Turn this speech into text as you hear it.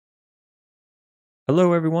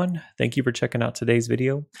Hello everyone, thank you for checking out today's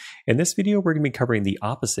video. In this video, we're going to be covering the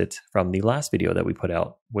opposite from the last video that we put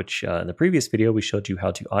out, which in the previous video, we showed you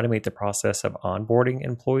how to automate the process of onboarding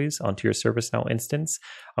employees onto your ServiceNow instance.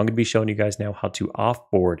 I'm going to be showing you guys now how to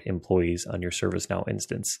offboard employees on your ServiceNow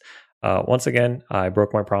instance. Once again, I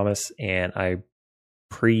broke my promise and I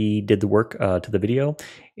did the work to the video,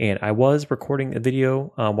 and I was recording a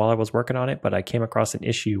video while I was working on it, but I came across an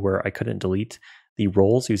issue where I couldn't delete the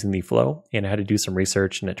roles using the flow, and I had to do some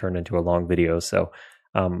research and it turned into a long video. So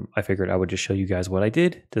I figured I would just show you guys what I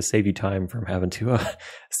did to save you time from having to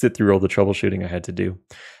sit through all the troubleshooting I had to do.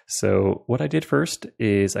 So what I did first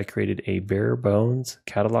is I created a bare bones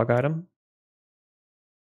catalog item.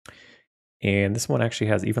 And this one actually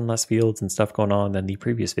has even less fields and stuff going on than the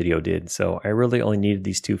previous video did. So I really only needed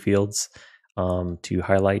these two fields to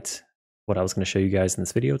highlight what I was going to show you guys in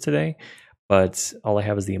this video today. But all I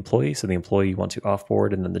have is the employee. So the employee you want to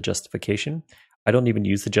offboard, and then the justification. I don't even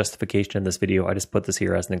use the justification in this video. I just put this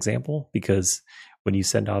here as an example because when you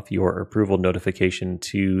send off your approval notification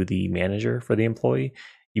to the manager for the employee,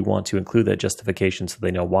 you want to include that justification so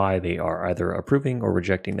they know why they are either approving or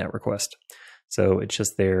rejecting that request. So it's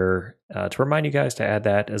just there to remind you guys to add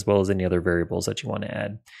that, as well as any other variables that you want to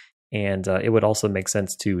add. And it would also make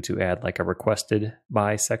sense to add like a requested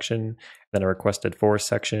by section, then a requested for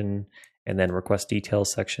section, and then request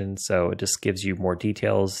details section. So it just gives you more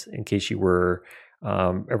details in case you were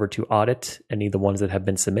ever to audit any of the ones that have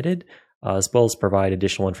been submitted, as well as provide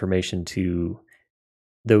additional information to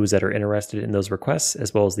those that are interested in those requests,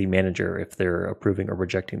 as well as the manager if they're approving or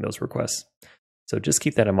rejecting those requests. So just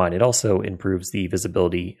keep that in mind. It also improves the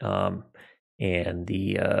visibility and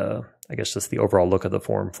the, I guess just the overall look of the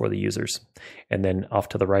form for the users. And then off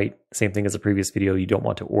to the right, same thing as the previous video, you don't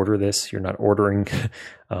want to order this. You're not ordering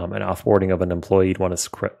an offboarding of an employee. You'd want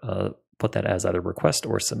to put that as either request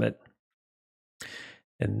or submit.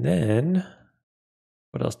 And then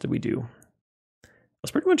what else did we do?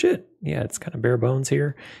 That's pretty much it. Yeah, it's kind of bare bones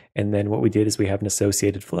here. And then what we did is we have an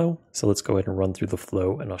associated flow. So let's go ahead and run through the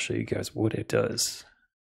flow and I'll show you guys what it does.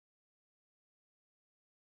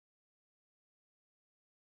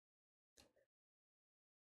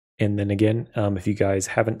 And then again, if you guys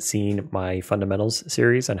haven't seen my fundamentals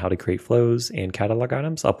series on how to create flows and catalog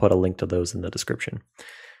items, I'll put a link to those in the description.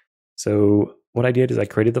 So what I did is I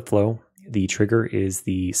created the flow. The trigger is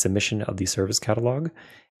the submission of the service catalog.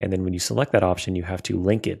 And then when you select that option, you have to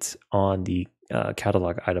link it on the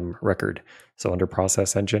catalog item record. So under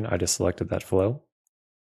process engine, I just selected that flow.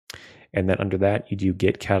 And then under that, you do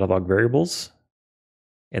get catalog variables.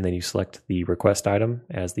 And then you select the request item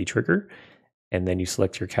as the trigger. And then you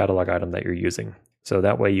select your catalog item that you're using. So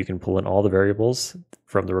that way you can pull in all the variables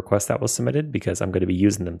from the request that was submitted, because I'm going to be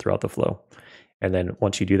using them throughout the flow. And then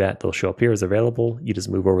once you do that, they'll show up here as available. You just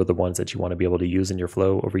move over the ones that you want to be able to use in your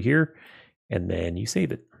flow over here, and then you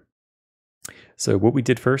save it. So what we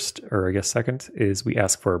did first, or I guess second, is we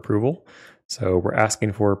ask for approval. So we're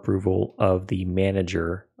asking for approval of the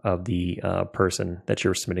manager of the person that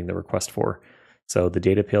you're submitting the request for. So the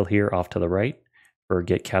data pill here off to the right, for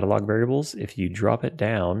get catalog variables, if you drop it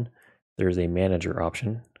down, there's a manager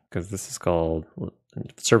option, because this is called, in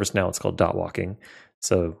ServiceNow, it's called dot walking.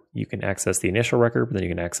 So you can access the initial record, but then you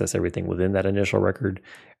can access everything within that initial record,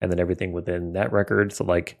 and then everything within that record. So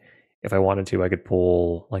like, if I wanted to, I could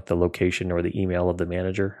pull like the location or the email of the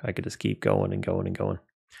manager. I could just keep going and going and going.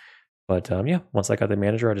 But yeah, once I got the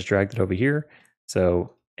manager, I just dragged it over here.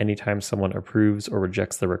 So anytime someone approves or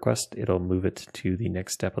rejects the request, it'll move it to the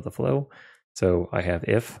next step of the flow. So I have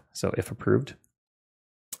if, so if approved.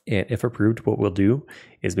 And if approved, what we'll do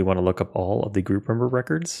is we want to look up all of the group member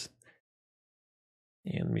records.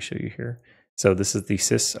 And let me show you here. So this is the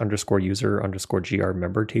sys_user_gr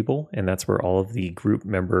member table, and that's where all of the group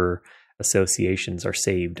member associations are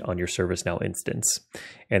saved on your ServiceNow instance.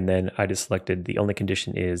 And then I just selected the only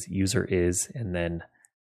condition is user is, and then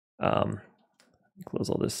close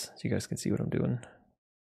all this so you guys can see what I'm doing.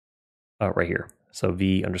 Right here. So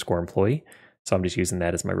v_employee. So I'm just using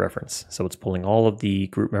that as my reference. So it's pulling all of the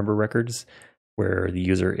group member records where the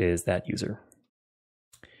user is that user.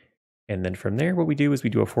 And then from there, what we do is we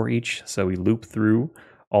do a for each. So we loop through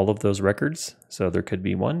all of those records. So there could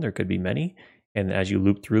be one, there could be many. And as you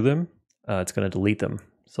loop through them, it's going to delete them.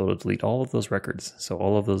 So it'll delete all of those records. So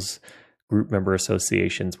all of those group member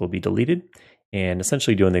associations will be deleted, and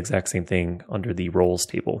essentially doing the exact same thing under the roles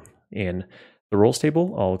table. And the roles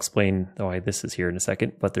table, I'll explain why this is here in a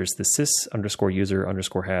second, but there's the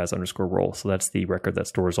sys_user_has_role. So that's the record that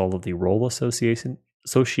stores all of the role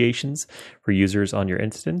associations for users on your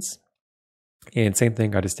instance. And same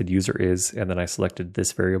thing, I just did user is, and then I selected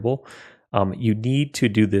this variable You need to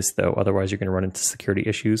do this though, otherwise you're going to run into security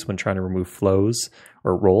issues when trying to remove flows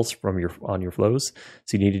or roles from your flows.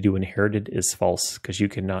 So you need to do inherited is false, because you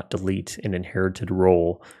cannot delete an inherited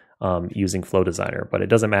role using Flow Designer, but it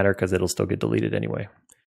doesn't matter because it'll still get deleted anyway.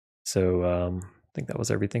 So I think that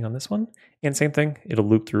was everything on this one. And same thing, it'll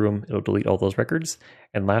loop through them, it'll delete all those records.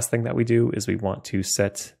 And last thing that we do is we want to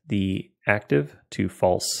set the active to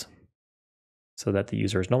false so that the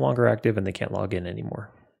user is no longer active and they can't log in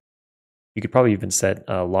anymore. You could probably even set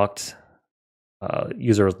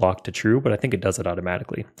user is locked to true, but I think it does it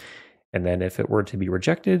automatically. And then if it were to be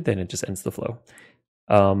rejected, then it just ends the flow.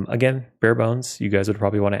 Again, bare bones, you guys would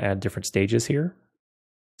probably want to add different stages here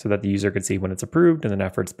so that the user could see when it's approved, and then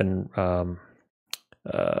after it's been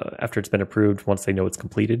approved, once they know it's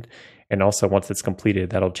completed. And also once it's completed,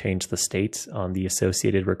 that'll change the state on the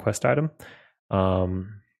associated request item.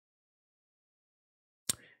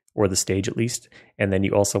 Or the stage at least. And then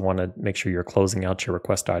you also want to make sure you're closing out your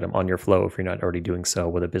request item on your flow if you're not already doing so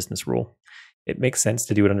with a business rule. It makes sense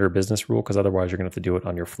to do it under a business rule because otherwise you're going to have to do it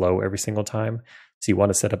on your flow every single time. So you want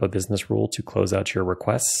to set up a business rule to close out your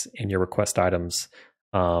requests and your request items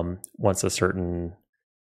once a certain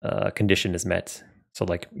condition is met. So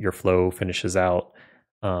like your flow finishes out,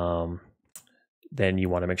 then you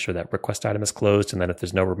want to make sure that request item is closed. And then if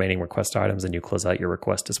there's no remaining request items, then you close out your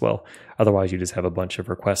request as well. Otherwise, you just have a bunch of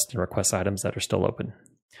requests and request items that are still open.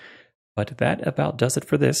 But that about does it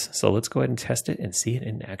for this. So let's go ahead and test it and see it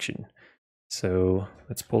in action. So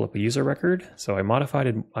let's pull up a user record. So I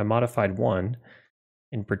modified one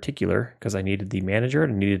in particular because I needed the manager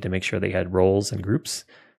and needed to make sure they had roles and groups.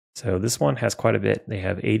 So this one has quite a bit. They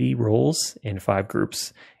have 80 roles and 5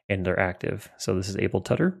 groups, and they're active. So this is Able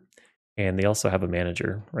Tutor. And they also have a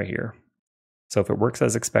manager right here. So if it works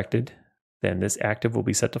as expected, then this active will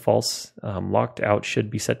be set to false. Locked out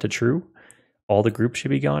should be set to true. All the groups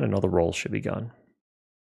should be gone and all the roles should be gone.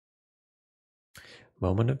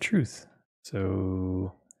 Moment of truth.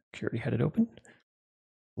 So we already had it open.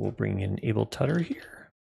 We'll bring in Able Tutor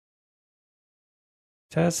here.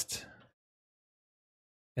 Test.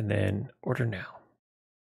 And then order now.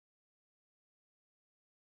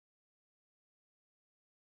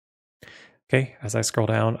 Okay, as I scroll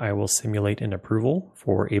down, I will simulate an approval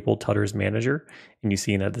for Able Tutor's manager, and you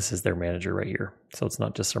see that this is their manager right here. So it's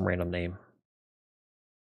not just some random name.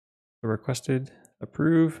 So requested,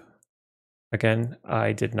 approve. Again,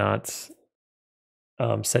 I did not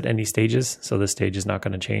set any stages, so this stage is not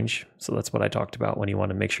going to change. So that's what I talked about when you want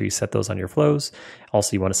to make sure you set those on your flows.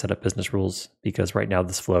 Also, you want to set up business rules because right now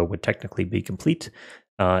this flow would technically be complete,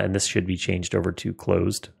 and this should be changed over to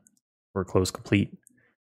closed or close complete,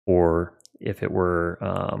 or if it were,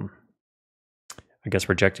 I guess,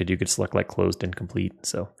 rejected, you could select like closed incomplete.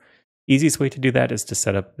 So easiest way to do that is to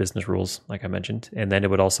set up business rules, like I mentioned, and then it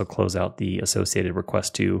would also close out the associated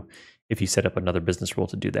request too if you set up another business rule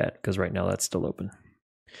to do that, because right now that's still open.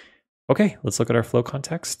 Okay, let's look at our flow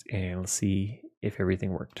context and let's see if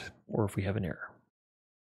everything worked or if we have an error.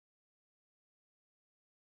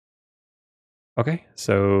 Okay,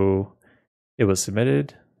 so it was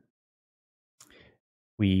submitted.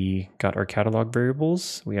 We got our catalog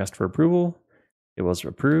variables. We asked for approval. It was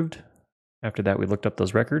approved. After that, we looked up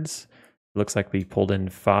those records. It looks like we pulled in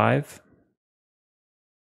 5.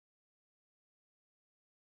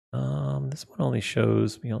 This one only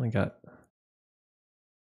shows we only got...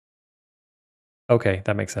 Okay,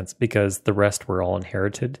 that makes sense because the rest were all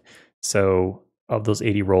inherited. So of those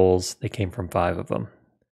 80 roles, they came from 5 of them.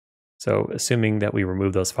 So assuming that we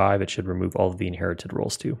remove those 5, it should remove all of the inherited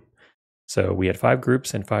roles too. So we had 5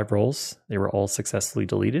 groups and 5 roles. They were all successfully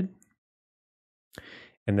deleted.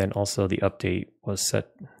 And then also the update was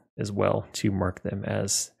set as well to mark them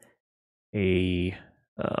as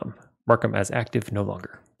active no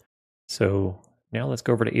longer. So now let's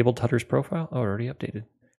go over to Able Tutor's profile. Oh, already updated.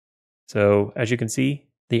 So as you can see,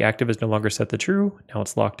 the active is no longer set to true. Now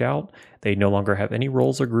it's locked out. They no longer have any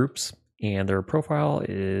roles or groups, and their profile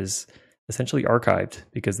is essentially archived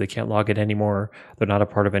because they can't log in anymore. They're not a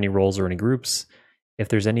part of any roles or any groups. If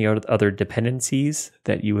there's any other dependencies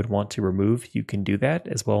that you would want to remove, you can do that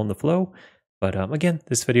as well in the flow. But again,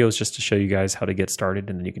 this video is just to show you guys how to get started,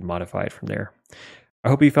 and then you can modify it from there. I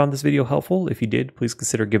hope you found this video helpful. If you did, please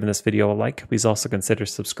consider giving this video a like. Please also consider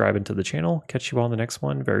subscribing to the channel. Catch you all in the next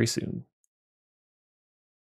one very soon.